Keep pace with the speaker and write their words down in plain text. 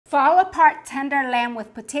Fall apart tender lamb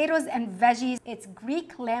with potatoes and veggies. It's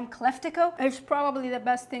Greek lamb kleftiko. It's probably the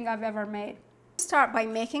best thing I've ever made. Start by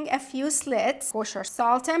making a few slits. Kosher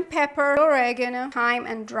salt and pepper, oregano, thyme,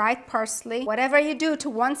 and dried parsley. Whatever you do to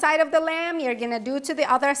one side of the lamb, you're gonna do to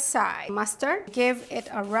the other side. Mustard, give it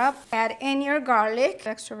a rub. Add in your garlic,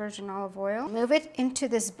 extra virgin olive oil. Move it into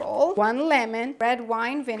this bowl. 1 lemon, red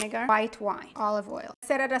wine vinegar, white wine, olive oil.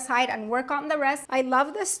 Set it aside and work on the rest. I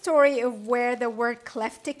love the story of where the word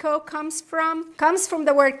kleftiko comes from. Comes from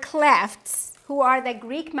the word klefts, who are the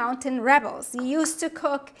Greek mountain rebels. They used to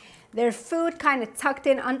cook their food kind of tucked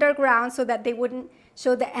in underground so that they wouldn't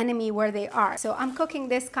show the enemy where they are. So I'm cooking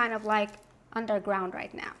this kind of like underground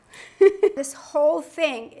right now. This whole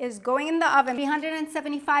thing is going in the oven,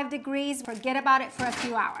 375 degrees. Forget about it for a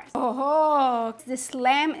few hours. Oh, this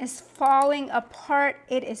lamb is falling apart.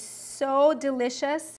 It is so delicious.